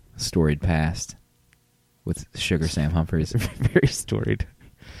a storied past with Sugar Sam Humphries. Very storied.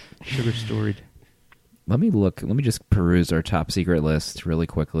 Sugar storied. Let me just peruse our top secret list really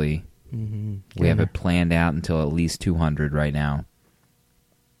quickly. Mm-hmm. We have it planned out until at least 200 right now.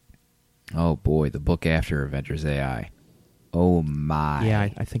 Oh boy, the book after Avengers AI. Oh my. Yeah,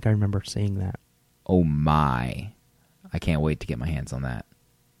 I think I remember seeing that. Oh my. I can't wait to get my hands on that.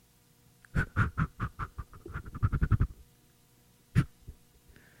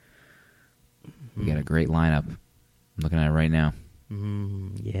 We got a great lineup. I'm looking at it right now.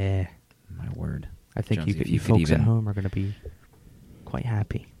 Yeah. My word. I think Jonesy, if you you could folks at even- home are going to be quite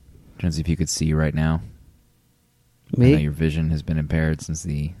happy. Jonesy, if you could see right now. I Me? know your vision has been impaired since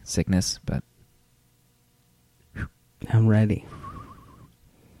the sickness, but I'm ready.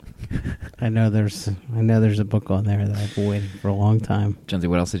 I know there's a book on there that I've been waiting for a long time. Jonesy,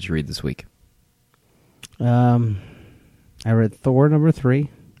 what else did you read this week? I read Thor #3.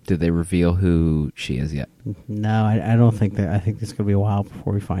 Did they reveal who she is yet? No, I don't think that. I think it's going to be a while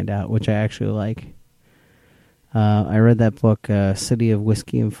before we find out, which I actually like. I read that book, City of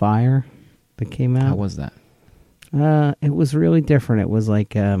Whiskey and Fire, that came out. How was that? It was really different. It was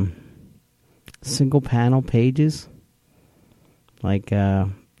like single panel pages, like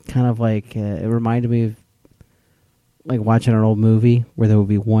kind of like it reminded me of like watching an old movie where there would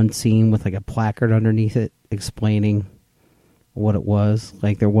be one scene with like a placard underneath it explaining what it was.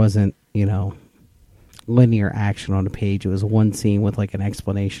 Like there wasn't, linear action on the page. It was one scene with like an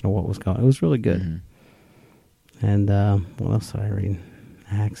explanation of what was going on. It was really good. Mm-hmm. And what else did I read?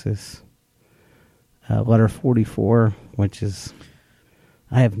 Axis. Letter 44, which is...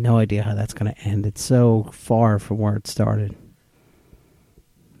 I have no idea how that's going to end. It's so far from where it started.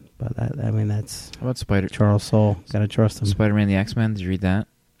 But, that's How about Charles Soule. Got to trust him. Spider-Man the X-Men? Did you read that?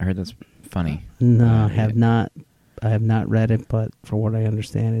 I heard that's funny. No, I read have it. not. I have not read it, but from what I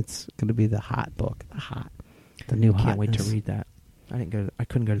understand, it's going to be the hot book. The new hot. Can't wait to read that. I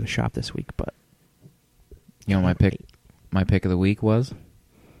couldn't go to the shop this week, but... You know, my pick of the week was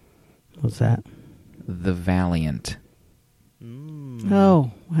What's that? The Valiant.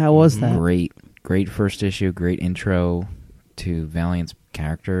 Oh, how was that? Great first issue. Great intro to Valiant's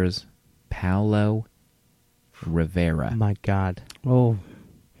characters. Paulo Rivera, My God. Oh,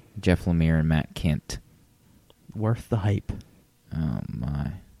 Jeff Lemire, and Matt Kint. Worth the hype. Oh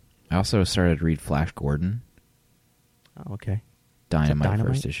my! I also started to read Flash Gordon. Oh, okay. Dynamite,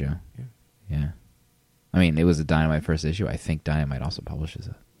 Dynamite? first issue. Yeah. Yeah. I mean, it was a Dynamite first issue. I think Dynamite also publishes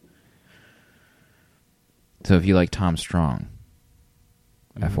it. So if you like Tom Strong,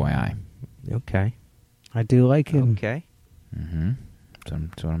 FYI. Okay. I do like him. Okay. Mm-hmm. So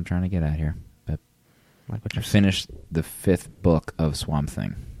that's what I'm trying to get at here. But Like what I you're finished the 5th book of Swamp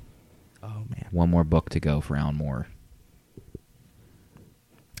Thing. Oh, man. One more book to go for Alan Moore.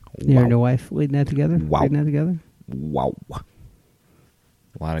 You and your wife reading that together? Wow. Reading that together? Wow. A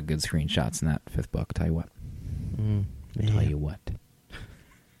lot of good screenshots in that 5th book, tell you what. Tell you what.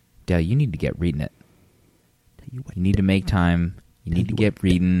 Dale, you need to get reading it. You need to make time. You need to get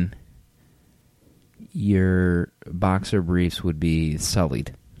reading. Your boxer briefs would be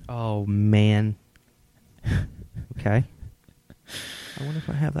sullied. Oh, man. Okay. I wonder if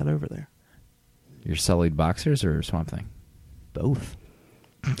I have that over there. Your sullied boxers or Swamp Thing? Both.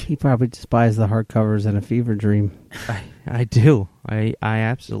 He probably just buys the hardcovers in a fever dream. I do. I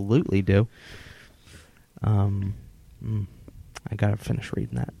absolutely do. I gotta finish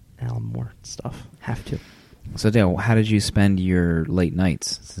reading that Alan Moore stuff. Have to. So, Dale, how did you spend your late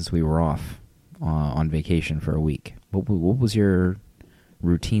nights since we were off on vacation for a week? What was your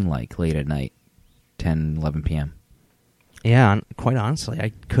routine like late at night, 10, 11 p.m.? Yeah, quite honestly,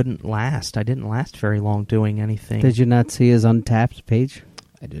 I couldn't last. I didn't last very long doing anything. Did you not see his Untapped page?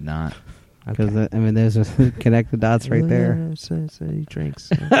 I did not. Because, there's a connect the dots right there. So he drinks.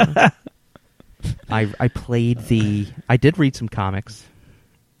 I played I did read some comics.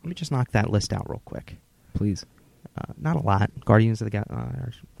 Let me just knock that list out real quick. Please. Not a lot. Guardians of the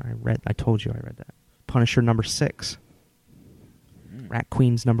I told you I read that. Punisher #6. Rat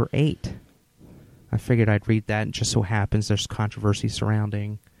Queens #8. I figured I'd read that. It just so happens there's controversy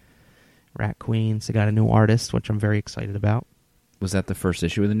surrounding Rat Queens. They got a new artist, which I'm very excited about. Was that the first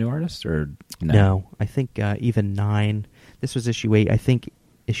issue with the new artist, or no? No, I think even 9. This was issue 8. I think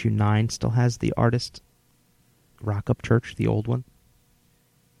issue 9 still has the artist Rock Up Church, the old one.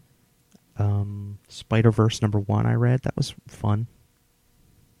 Spider-Verse #1 I read. That was fun.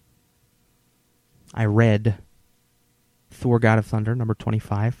 I read Thor God of Thunder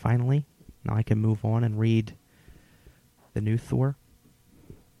 #25 finally. Now I can move on and read the new Thor.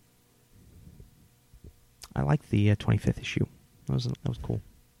 I like the 25th issue. That was cool.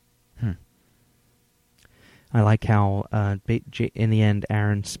 I like how in the end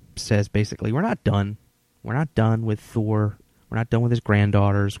Aaron says basically, we're not done. We're not done with Thor. We're not done with his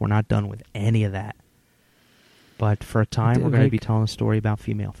granddaughters. We're not done with any of that. But for a time, we're going to be telling a story about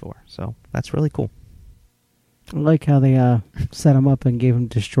female Thor. So that's really cool. I like how they set him up and gave him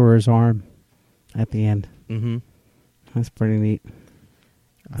Destroyer's arm at the end. Mm-hmm. That's pretty neat.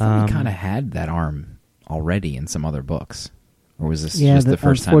 I thought he kind of had that arm already in some other books. Or was this just the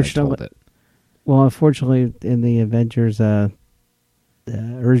first time they told it? Well, unfortunately, in the Avengers the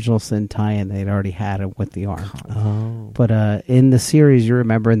original Sin tie-in, they'd already had him with the arm. Oh. But in the series, you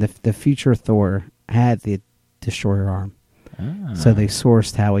remember, in the future Thor had the Destroyer arm. Ah. So they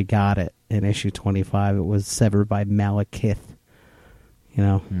sourced how he got it in issue 25. It was severed by Malekith,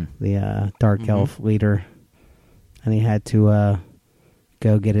 the Dark Elf leader. And he had to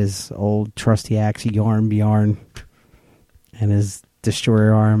go get his old trusty axe, Yarn, and his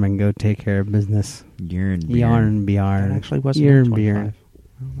Destroyer arm and go take care of business. Yarn. That actually wasn't Yarn. 25.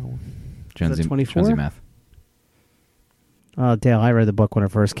 I don't know. Jonesy, 24? Jonesy math. Oh, Dale, I read the book when it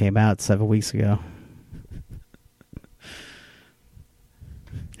first came out 7 weeks ago.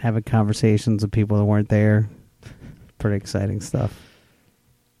 Having conversations with people that weren't there. Pretty exciting stuff.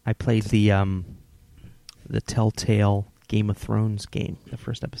 I played the Telltale Game of Thrones game, the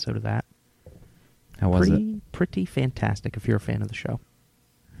first episode of that. How was it? Pretty fantastic if you're a fan of the show.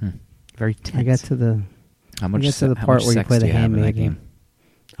 Very tense. I got to the part where you play the handmaid game.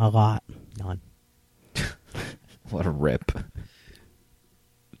 A lot. None. What a rip.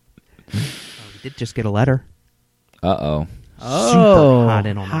 We did just get a letter. Uh-oh. Oh,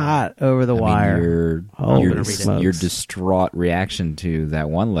 hot over the wire. Your distraught reaction to that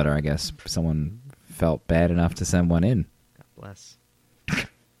one letter, I guess someone felt bad enough to send one in. God bless.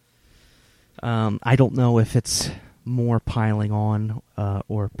 I don't know if it's more piling on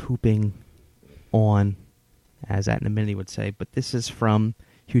or pooping on, as Atnamini would say, but this is from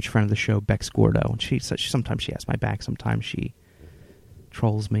huge friend of the show, Bex Gordo. And sometimes she has my back, sometimes she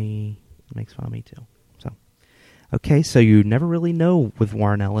trolls me, makes fun of me too. Okay, so you never really know with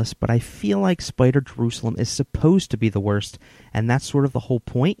Warren Ellis, but I feel like Spider Jerusalem is supposed to be the worst, and that's sort of the whole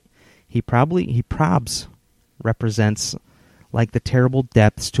point. He probs represents like the terrible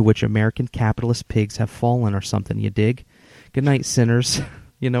depths to which American capitalist pigs have fallen or something, you dig? Good night, sinners.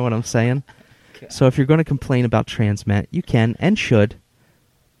 You know what I'm saying? God. So if you're going to complain about Transmet, you can and should,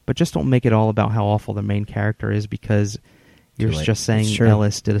 but just don't make it all about how awful the main character is, because you're just saying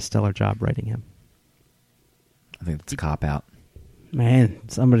Ellis did a stellar job writing him. I think that's a cop-out. Man,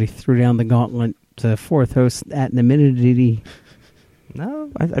 somebody threw down the gauntlet to fourth host Atnamini.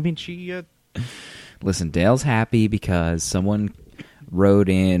 No, I mean, she... Listen, Dale's happy because someone rode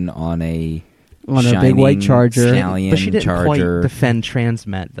in on a big white Charger. Stallion but she didn't Charger. quite defend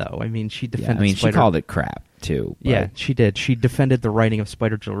Transmet, though. I mean, she defended she called it crap, too. Yeah, she did. She defended the writing of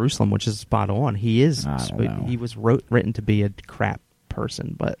Spider Jerusalem, which is spot on. He was written to be a crap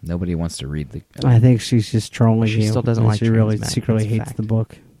person, but nobody wants to read the... I think she's just trolling you. She still doesn't like She really Transmet. secretly That's a hates fact. the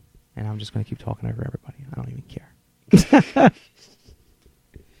book. And I'm just going to keep talking over everybody. I don't even care.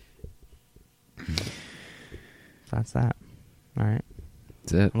 So that's that. All right.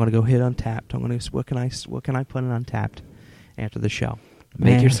 That's it. I'm going to go hit Untapped. What can I put in Untapped after the show?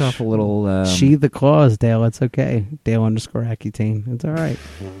 Make yourself a little... Sheathe the claws, Dale. It's okay. Dale_Accutane. It's all right.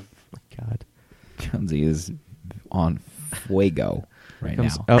 Oh my God. Jonesy is on fuego right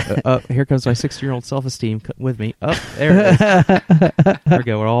now. Here comes my 60-year-old self-esteem with me. Oh, there it is. There we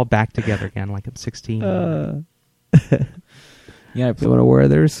go. We're all back together again like I'm 16. Yeah, You want to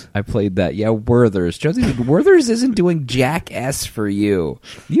Werther's? I played that. Yeah, Werther's. Jonesy, Werther's isn't doing jack S for you.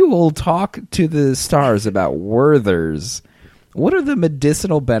 You will talk to the stars about Werther's. What are the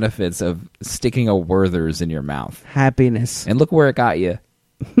medicinal benefits of sticking a Werther's in your mouth? Happiness. And look where it got you.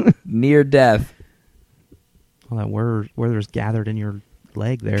 Near death. Well, that Werther's gathered in your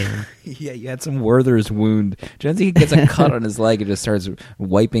leg there. Yeah, you had some Werther's wound. Jonesy gets a cut on his leg and just starts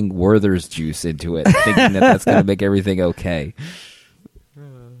wiping Werther's juice into it, thinking that's going to make everything okay.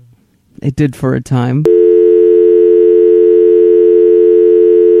 It did for a time.